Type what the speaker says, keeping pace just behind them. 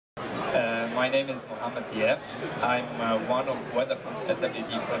My name is Mohamed Diab. I'm one of Weatherford's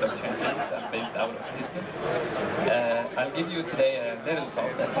LWD product champions. I'm based out of Houston. I'll give you today a little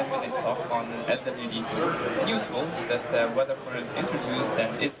talk, a 10-minute talk on LWD tools, new tools that Weatherford introduced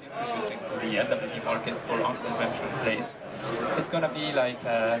and is introducing to the LWD market for unconventional plays. It's going to be like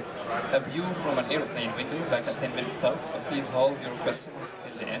a view from an airplane window, like a 10-minute talk, so please hold your questions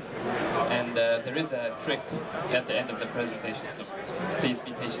till the end. And there is a trick at the end of the presentation, so please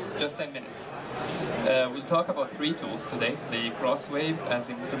be patient. Just 10 minutes. We'll talk about 3 tools today: the Crosswave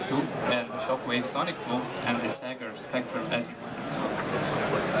azimuthal tool, and the ShockWave Sonic tool, and the spectral azimuthal tool.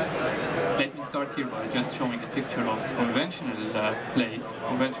 Let me start here by just showing a picture of conventional plays,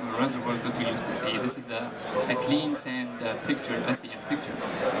 conventional reservoirs that we used to see. This is a clean sand picture, SEM picture,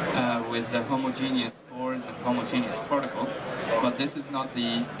 with the homogeneous pores and homogeneous particles. But this is not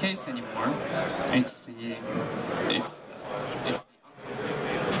the case anymore. It's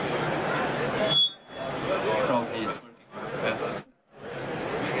probably it's working.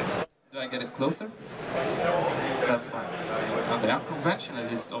 Do I get it closer? That's fine. Now the unconventional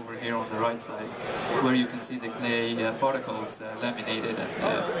is over here on the right side, where you can see the clay particles laminated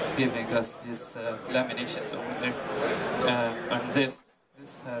and giving us these laminations over there. And this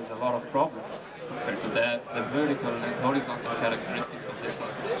has a lot of problems compared to that. The vertical and horizontal characteristics of this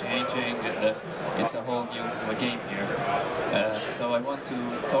one is changing, and it's a whole new game here. So I want to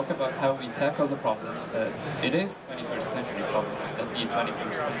talk about how we tackle the problems that it is 21st century problems that need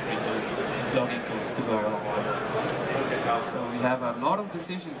 21st century tools, logging tools to go along with. So we have a lot of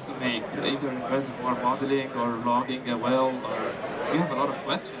decisions to make, either in reservoir modeling or logging a well, or we have a lot of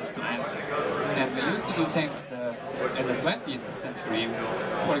questions to answer. And we used to do things in the 20th century.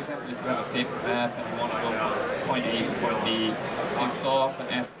 For example, if you have a paper map and you want to go from point A to point B, you stop and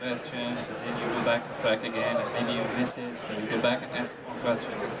ask questions, and then you go back and track again, and maybe you miss it, so you go back and ask more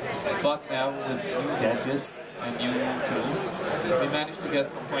questions. But now with new gadgets and new tools, we managed to get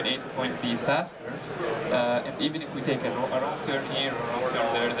from point A to point B faster. And even if we take a wrong turn here or a wrong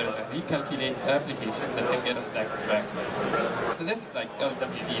turn there, there's a recalculate application that can get us back on track. So this is like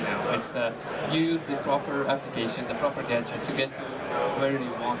LWD now. It's you use the proper application, the proper gadget to get to where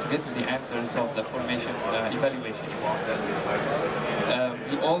you want, to get to the answers of the formation evaluation you want.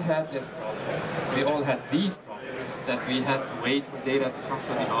 We all had this problem. We all had these problems, that we had to wait for data to come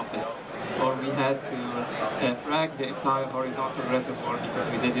to the office, or we had to frag the entire horizontal reservoir because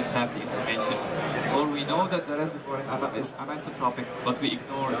we didn't have the information, or we know that the reservoir is anisotropic, but we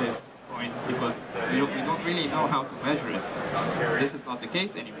ignore this point because we don't really know how to measure it. This is not the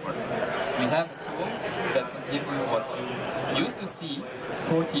case anymore. We have a tool that can give you what you used to see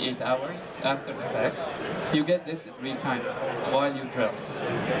 48 hours after the fact. You get this in real time while you drill.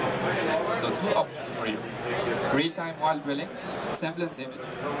 So 2 options for you: real time while drilling, semblance image,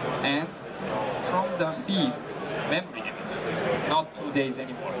 and from the feed, memory image. Not 2 days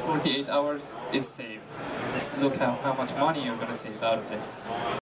anymore. 48 hours is saved. Just look how much money you're going to save out of this.